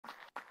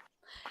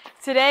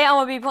Today I'm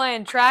gonna be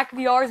playing Track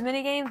VR's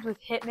minigames with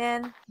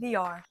Hitman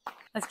VR.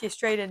 Let's get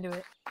straight into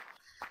it.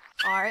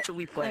 Alright, So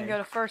we play. then go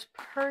to first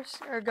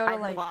person, or go to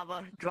like...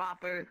 lava,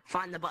 dropper,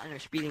 find the button, or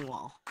speeding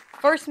wall.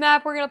 First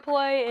map we're gonna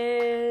play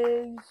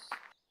is...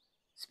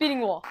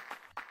 Speeding wall.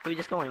 Are we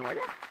just going in order?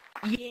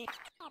 Yeah.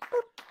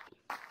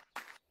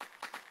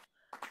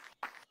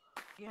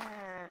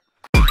 Yeah.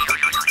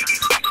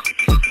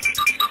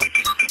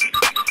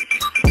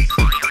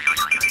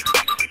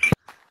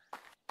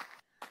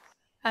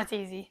 That's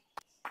easy.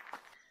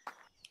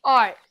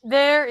 Alright,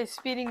 there is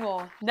speeding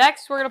wall.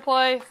 Next, we're gonna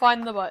play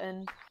find the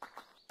button.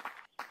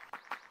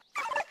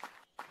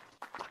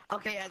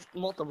 Okay, it has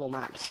multiple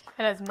maps.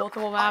 It has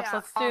multiple maps. Oh, yeah.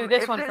 Let's do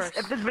this one first. first.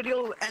 If this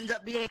video ends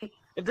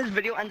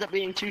up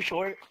being too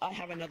short, I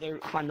have another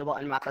find the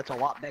button map that's a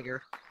lot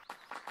bigger.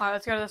 Alright,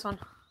 let's go to this one.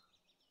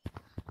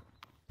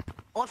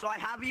 Also, I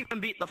haven't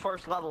even beat the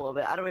first level of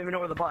it. I don't even know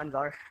where the buttons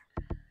are.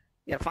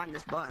 Yeah, find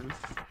this button.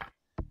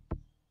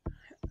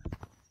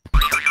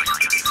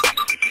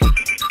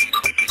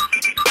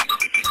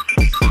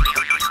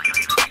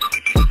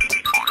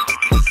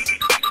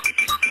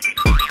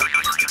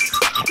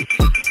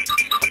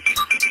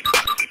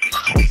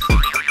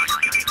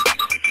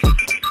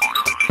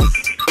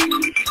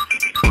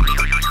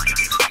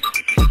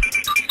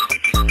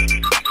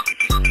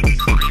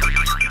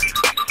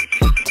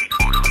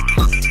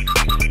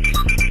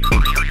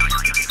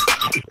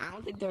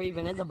 There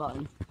even is a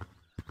button.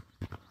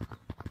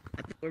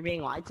 I think we're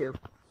being lied to.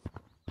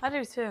 I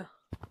do too.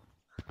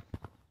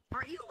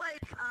 Are you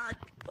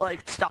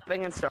like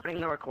stopping and starting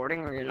the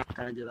recording, or you're not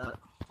gonna do that?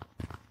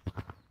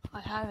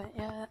 I haven't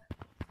yet.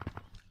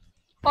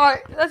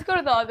 Alright, let's go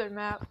to the other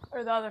map,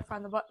 or the other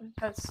find the button,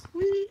 because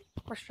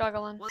we're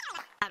struggling. Well, it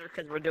doesn't matter,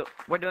 because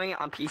we're doing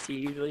it on PC.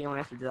 Usually you only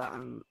have to do that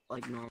on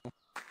like normal.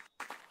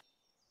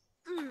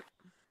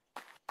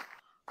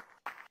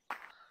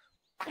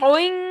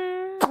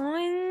 Boing,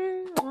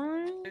 boing,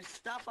 boing. There's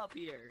stuff up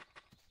here.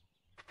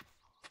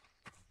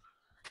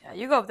 Yeah,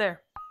 you go up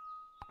there.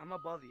 I'm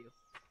above you.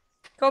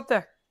 Go up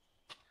there.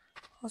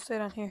 I'll stay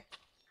down here.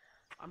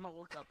 I'm gonna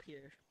look up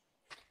here.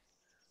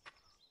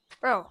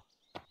 Bro.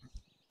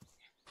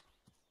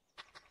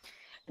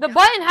 The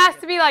button has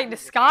to be like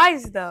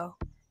disguised though.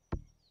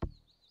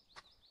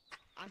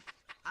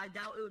 I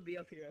doubt it would be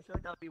up here. I feel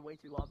like that would be way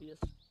too obvious.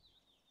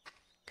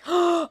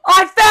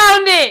 I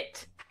found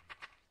it!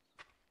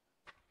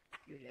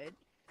 You did?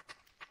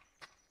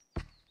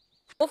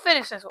 We'll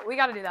finish this one. We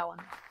gotta do that one.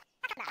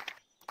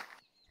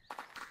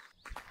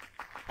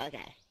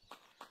 Okay.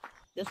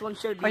 This one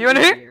should be Are you in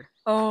here? easier.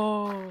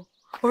 Oh.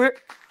 Over here.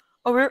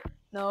 Over here.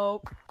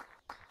 Nope.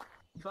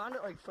 You found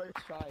it like first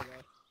try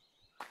though.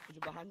 Is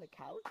it behind the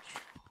couch?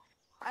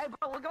 Hey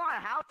bro, we're going to a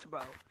house,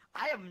 bro.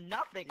 I have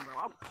nothing, bro.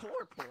 I'm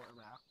poor, bro.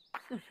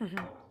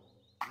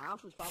 My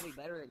house is probably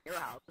better than your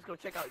house. Let's go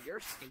check out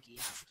your stinky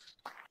house.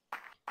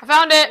 I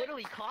found it.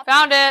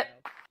 Found it.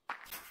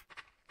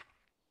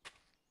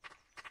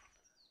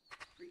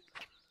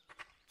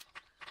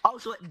 Oh,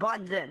 so it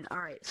blends in.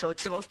 Alright, so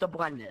it's supposed to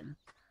blend in.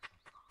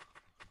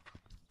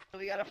 So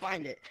we gotta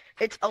find it.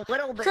 It's a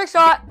little bit... Trick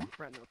shot!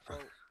 different, so...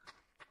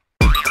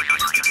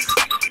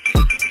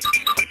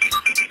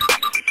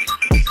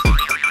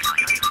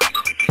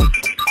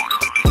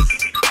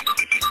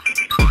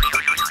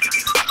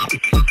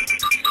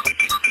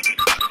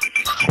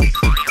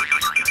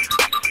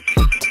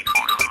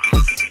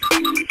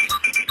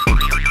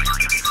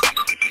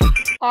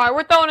 Alright,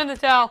 we're throwing in the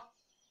towel.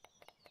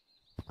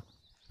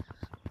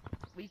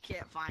 We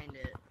can't find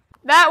it.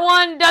 That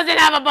one doesn't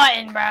have a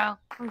button, bro.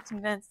 I'm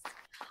convinced.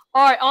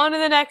 Alright, on to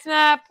the next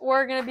map.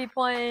 We're gonna be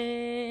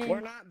playing...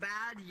 We're not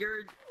bad.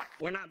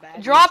 We're not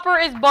bad. Dropper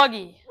is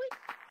buggy.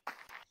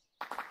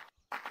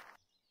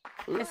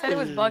 It said it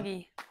was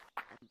buggy.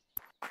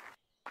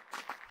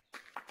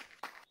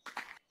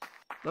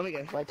 Let me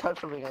guess. If I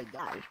touch something, I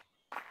die.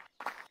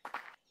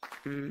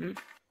 Mm-hmm.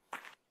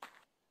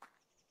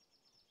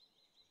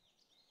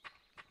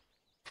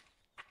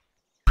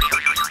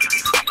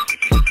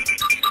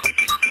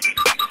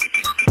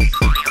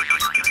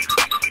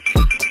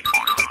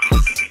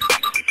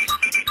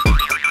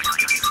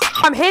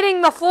 I'm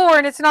hitting the floor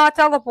and it's not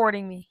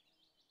teleporting me.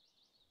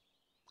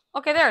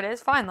 Okay, there it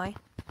is, finally.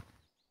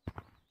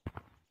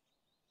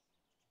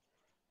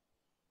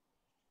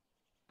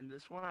 And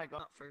this one I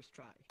got first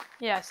try.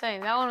 Yeah,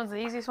 same. That one was the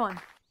easiest one.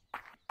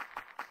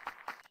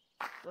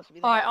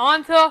 Alright,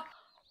 on to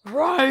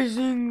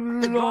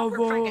Rising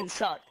Lava. Lava.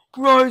 Suck.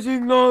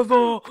 Rising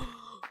Lava.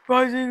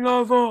 Rising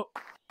Lava.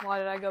 Why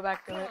did I go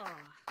back to it?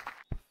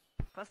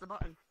 Press the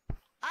button.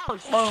 Oh,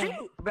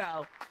 shoot,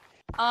 bro.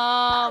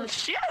 Oh,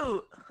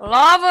 shoot.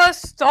 Lava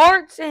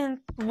starts in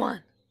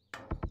 1.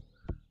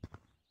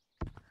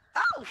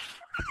 Oh,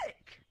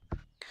 frick.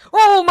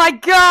 Oh my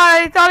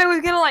god, I thought it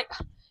was gonna like...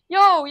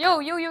 Yo, yo,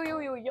 yo, yo, yo,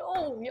 yo, yo,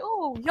 yo,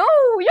 yo, yo, yo!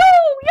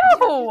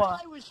 You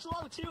thought it was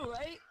slow too,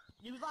 right?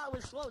 You thought it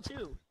was slow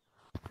too.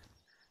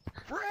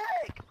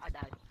 Frick! I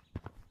died.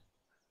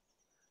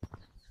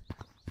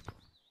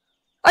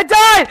 I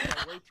died!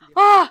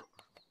 Ah!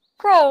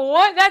 Bro,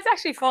 what? That's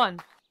actually fun.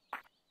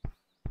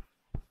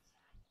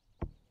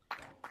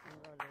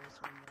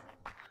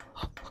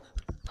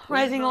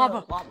 Rising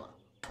lava. Lava.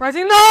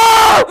 Rising.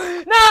 No!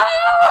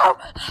 No!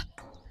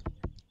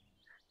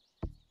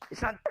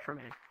 It's not there for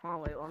me. Oh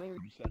wait, let me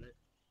reset it.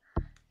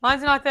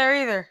 Mine's not there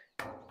either.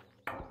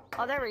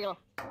 Oh, there we go.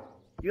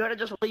 You gotta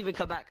just leave and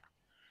come back.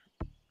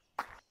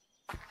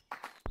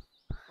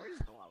 Where's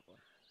the lava?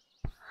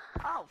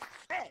 Oh,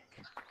 frick.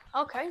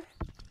 Okay.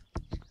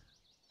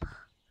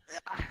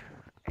 I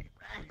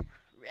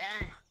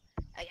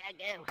gotta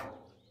go.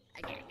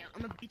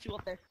 I'm gonna beat you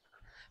up there.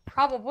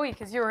 Probably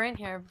because you were in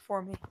here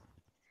before me.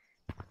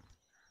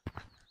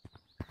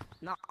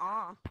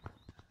 Nuh-uh.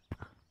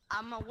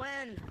 I'm a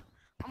win.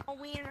 I'm a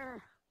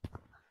wiener.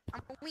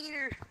 I'm a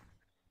wiener.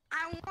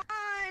 I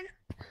won.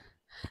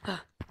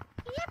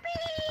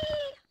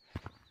 Yippee!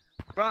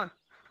 Run.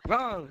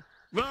 Run.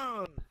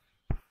 Run.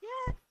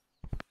 Yeah.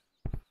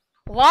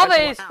 Lava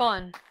That's is wow.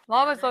 fun.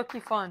 Lava's low-key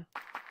fun.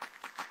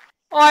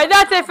 Alright,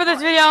 that's it for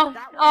this video.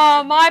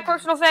 My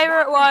personal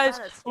favorite was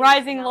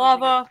Rising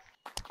Lava.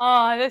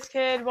 This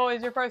kid, what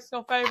was your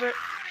personal favorite?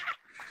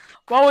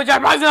 What was your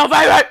personal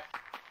favorite?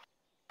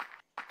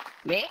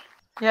 Me?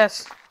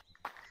 Yes.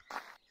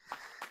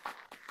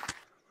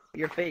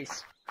 Your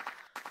face.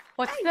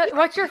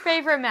 What's your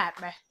favorite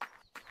map, man?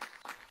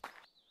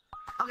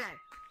 Okay.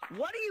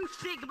 What do you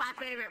think my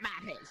favorite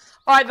map is?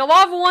 Alright, the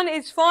lava one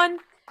is fun.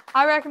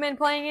 I recommend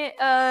playing it.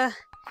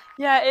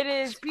 Yeah, it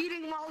is.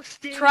 Speeding while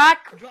still.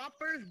 Track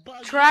Droppers,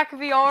 Track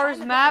VR's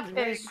map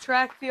is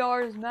Track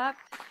VR's map.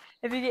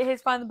 If you get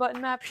his find the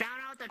button map, Shout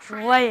out to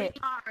Track play it.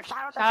 VR.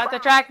 Shout Shout out to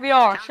Track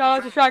VR. Shout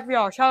out to Track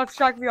VR. Shout out to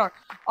Track VR.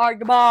 Alright,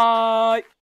 goodbye.